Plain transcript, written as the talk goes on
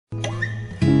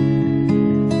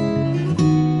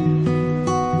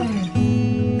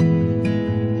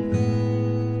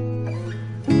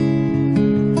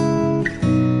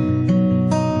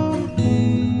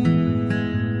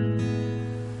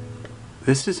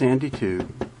This is Andy 2.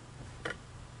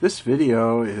 This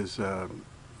video is going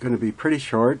to be pretty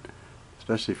short,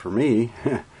 especially for me,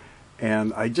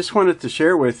 and I just wanted to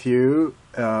share with you,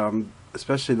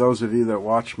 especially those of you that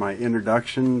watch my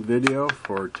introduction video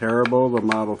for Terrible, the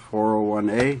Model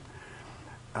 401A,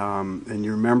 and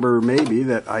you remember maybe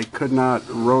that I could not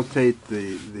rotate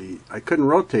I couldn't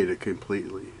rotate it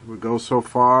completely. It would go so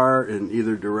far in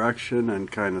either direction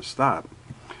and kind of stop.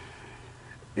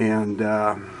 And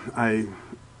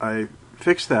I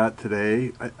fixed that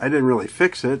today. I didn't really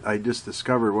fix it. I just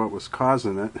discovered what was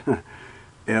causing it.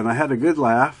 And I had a good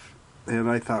laugh. And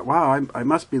I thought, wow, I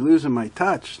must be losing my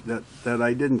touch, that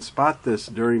I didn't spot this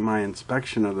during my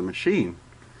inspection of the machine.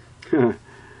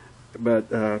 But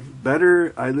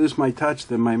better I lose my touch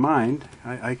than my mind.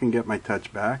 I can get my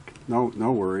touch back.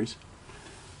 No worries.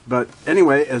 But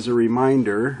anyway, as a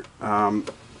reminder,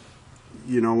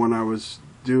 you know, when I was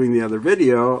doing the other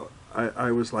video,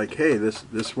 I was like, hey,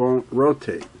 this won't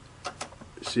rotate.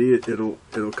 See, it'll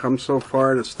come so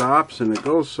far and it stops, and it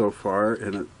goes so far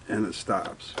and it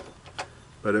stops.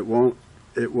 But it won't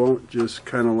just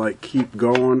kind of like keep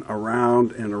going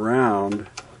around and around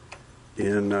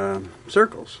in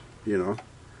circles, you know,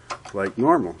 like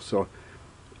normal. So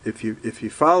if you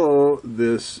follow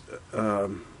this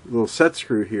little set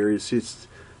screw here, you see it's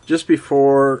just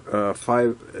before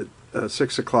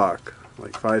 6 o'clock,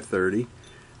 like 5:30,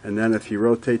 and then if you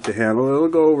rotate the handle, it'll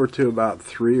go over to about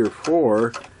 3 or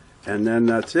 4, and then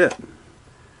that's it.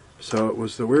 So it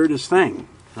was the weirdest thing,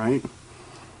 right?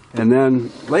 And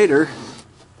then later,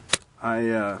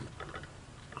 I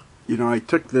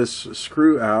took this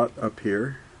screw out up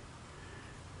here,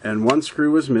 and one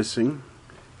screw was missing,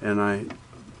 and I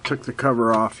took the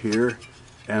cover off here,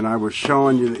 and I was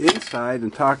showing you the inside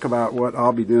and talk about what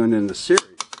I'll be doing in the series,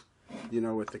 you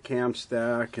know, with the cam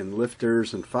stack and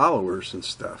lifters and followers and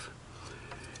stuff.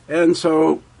 And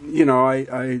so, you know,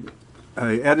 I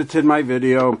edited my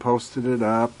video and posted it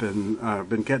up, and I've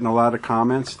been getting a lot of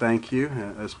comments. Thank you,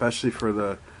 especially for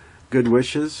the good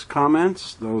wishes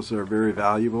comments. Those are very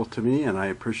valuable to me, and I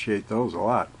appreciate those a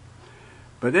lot.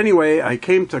 But anyway, I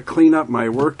came to clean up my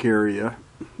work area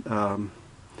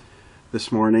this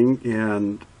morning,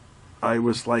 and I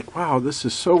was like, wow, this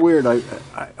is so weird.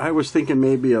 I was thinking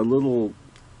maybe a little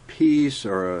piece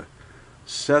or a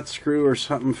set screw or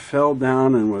something fell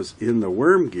down and was in the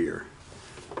worm gear.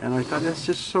 And I thought, that's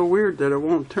just so weird that it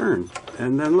won't turn.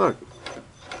 And then look,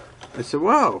 I said,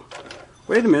 wow,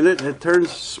 wait a minute, it turns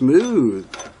smooth.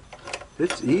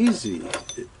 It's easy.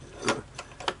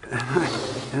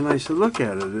 And I said, look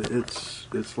at it,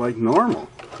 it's like normal,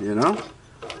 you know?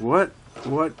 What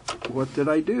did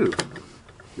I do?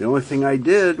 The only thing I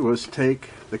did was take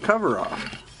the cover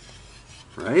off,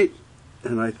 right?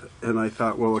 And I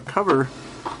thought, well, a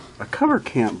cover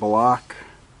can't block,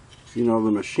 you know, the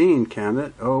machine, can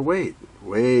it? Oh, wait.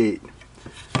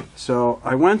 So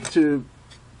I went to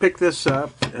pick this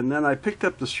up, and then I picked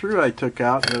up the screw I took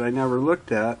out that I never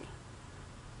looked at,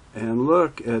 and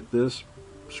look at this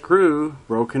screw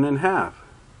broken in half.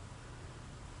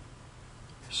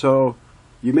 So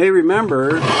you may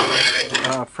remember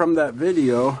from that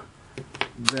video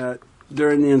that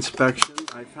during the inspection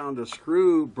I found a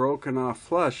screw broken off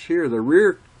flush here, the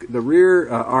rear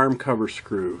arm cover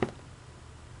screw.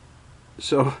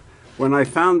 So when I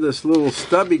found this little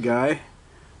stubby guy,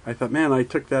 I thought, man, I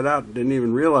took that out and didn't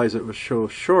even realize it was so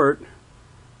short.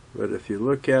 But if you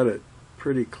look at it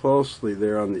pretty closely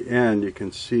there on the end, you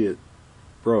can see it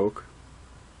broke.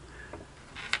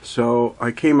 So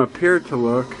I came up here to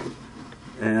look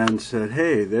and said,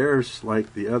 hey, there's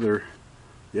like the other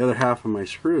half of my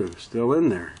screw still in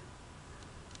there.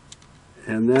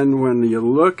 And then when you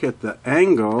look at the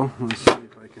angle, let's see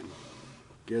if I can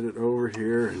get it over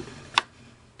here and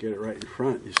get it right in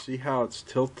front. You see how it's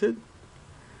tilted?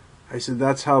 I said,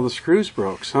 that's how the screws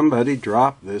broke. Somebody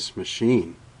dropped this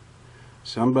machine.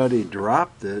 Somebody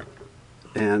dropped it,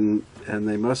 and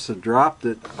they must have dropped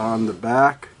it on the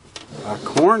back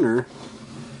corner,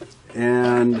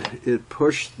 and it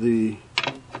pushed the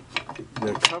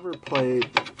cover plate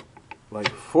like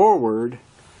forward.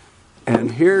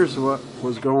 And here's what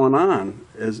was going on,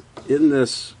 is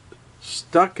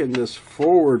stuck in this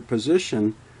forward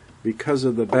position because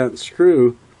of the bent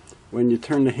screw. When you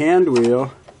turn the hand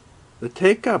wheel, the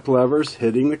take-up lever's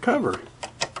hitting the cover.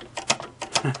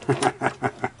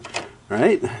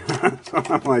 Right? So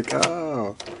I'm like,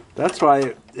 oh, that's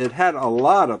why it had a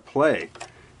lot of play.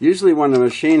 Usually when a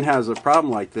machine has a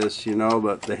problem like this, you know,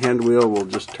 but the hand wheel will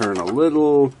just turn a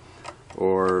little,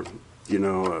 or, you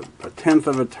know, a tenth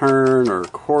of a turn or a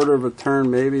quarter of a turn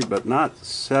maybe, but not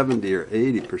 70 or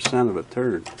 80% of a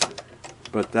turn.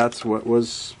 But that's what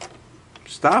was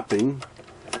stopping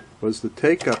was the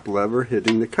take-up lever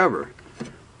hitting the cover.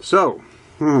 So,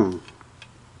 how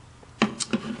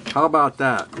about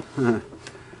that?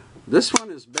 This one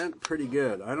is bent pretty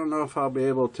good. I don't know if I'll be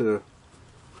able to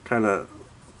kind of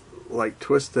like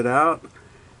twist it out.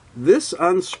 This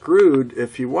unscrewed,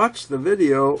 if you watch the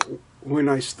video, when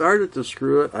I started to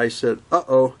screw it, I said,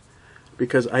 uh-oh,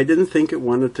 because I didn't think it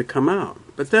wanted to come out.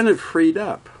 But then it freed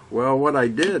up. Well, what I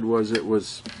did was it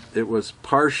was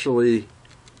partially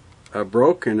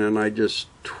broken, and I just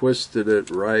twisted it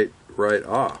right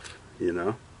off, you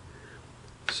know.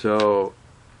 So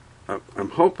I'm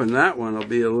hoping that one will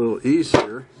be a little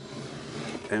easier,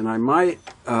 and I might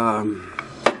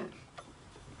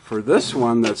for this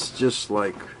one that's just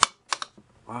like,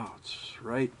 wow, it's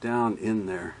right down in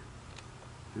there.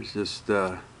 There's just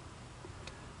and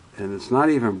it's not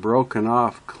even broken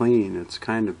off clean. It's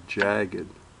kind of jagged.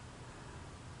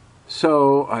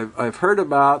 So I've heard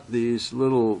about these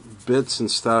little bits and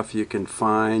stuff you can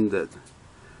find that,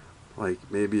 like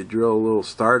maybe you drill a little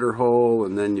starter hole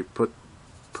and then you put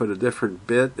a different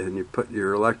bit and you put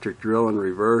your electric drill in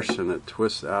reverse and it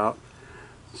twists out.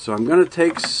 So I'm going to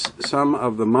take some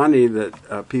of the money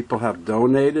that people have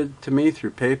donated to me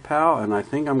through PayPal, and I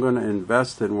think I'm going to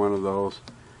invest in one of those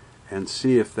and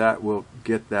see if that will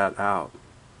get that out.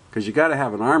 Because you got to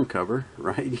have an arm cover,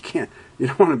 right? You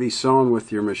don't want to be sewing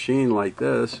with your machine like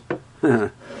this.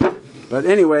 But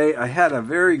anyway, I had a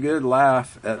very good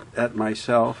laugh at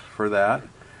myself for that.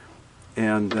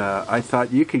 And I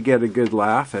thought you could get a good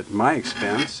laugh at my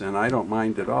expense, and I don't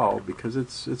mind at all, because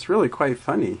it's really quite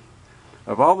funny.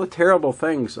 Of all the terrible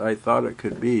things I thought it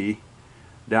could be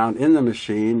down in the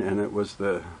machine, and it was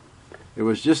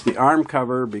just the arm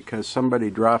cover because somebody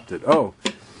dropped it. Oh,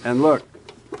 and look,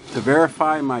 to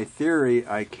verify my theory,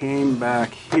 I came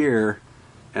back here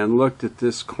and looked at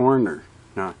this corner.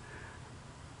 Now,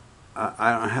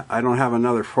 I don't have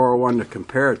another 401 to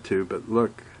compare it to, but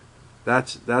look,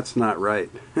 that's not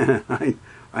right.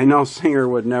 I know Singer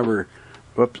would never.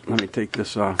 Whoops, let me take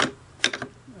this off.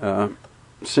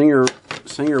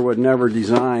 Singer would never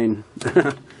design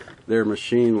their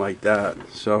machine like that.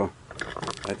 So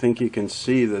I think you can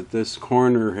see that this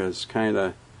corner has kind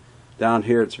of, down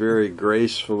here it's very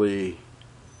gracefully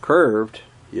curved,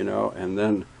 you know, and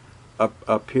then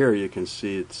up here you can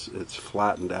see it's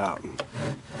flattened out.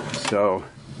 So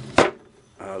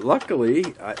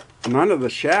luckily none of the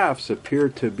shafts appear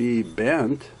to be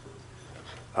bent,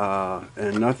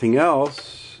 and nothing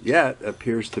else yet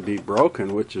appears to be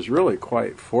broken, which is really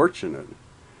quite fortunate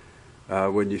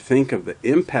when you think of the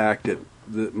impact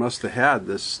that must have had,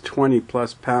 this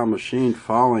 20+ pound machine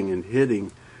falling and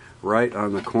hitting right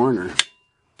on the corner.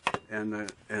 And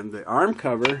the arm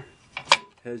cover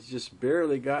has just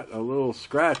barely got a little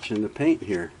scratch in the paint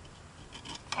here.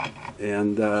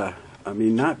 And I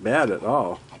mean, not bad at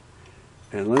all.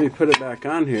 And let me put it back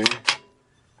on here.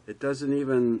 It doesn't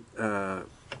even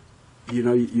you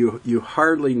know, you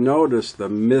hardly notice the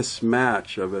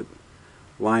mismatch of it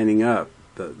lining up.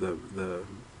 The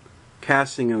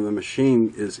casting of the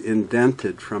machine is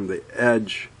indented from the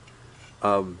edge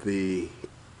of the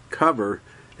cover,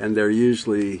 and they're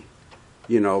usually,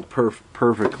 you know,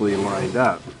 perfectly lined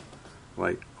up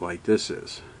like this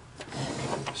is.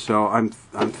 So I'm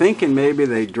thinking maybe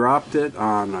they dropped it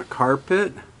on a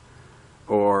carpet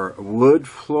or wood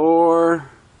floor.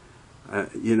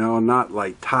 You know, not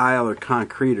like tile or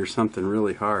concrete or something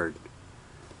really hard.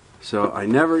 So I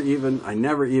never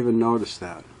even noticed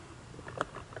that.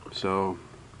 So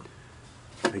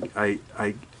I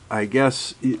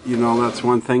guess, you know, that's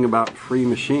one thing about free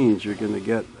machines. You're going to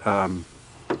get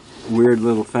weird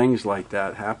little things like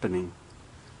that happening.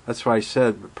 That's why I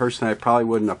said, personally, I probably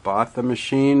wouldn't have bought the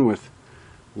machine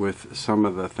with some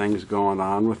of the things going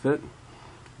on with it.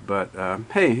 But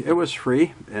hey, it was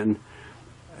free, and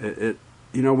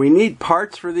you know, we need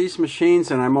parts for these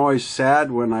machines, and I'm always sad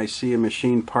when I see a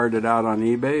machine parted out on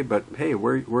eBay, but hey,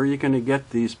 where are you going to get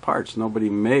these parts? Nobody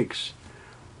makes,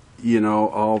 you know,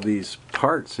 all these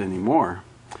parts anymore.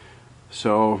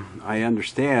 So I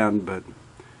understand, but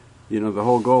you know, the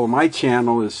whole goal of my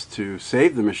channel is to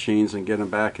save the machines and get them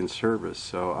back in service.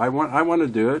 So I want to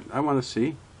do it. I want to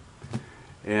see,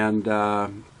 and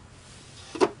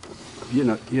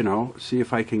you know, see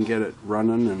if I can get it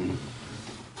running and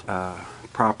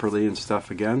properly and stuff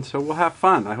again. So we'll have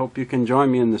fun. I hope you can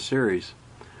join me in the series.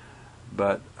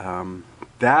 But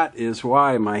that is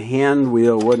why my hand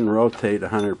wheel wouldn't rotate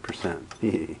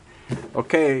 100%.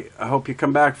 Okay, I hope you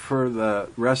come back for the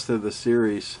rest of the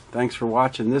series. Thanks for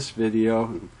watching this video,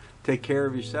 and take care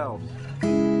of yourselves.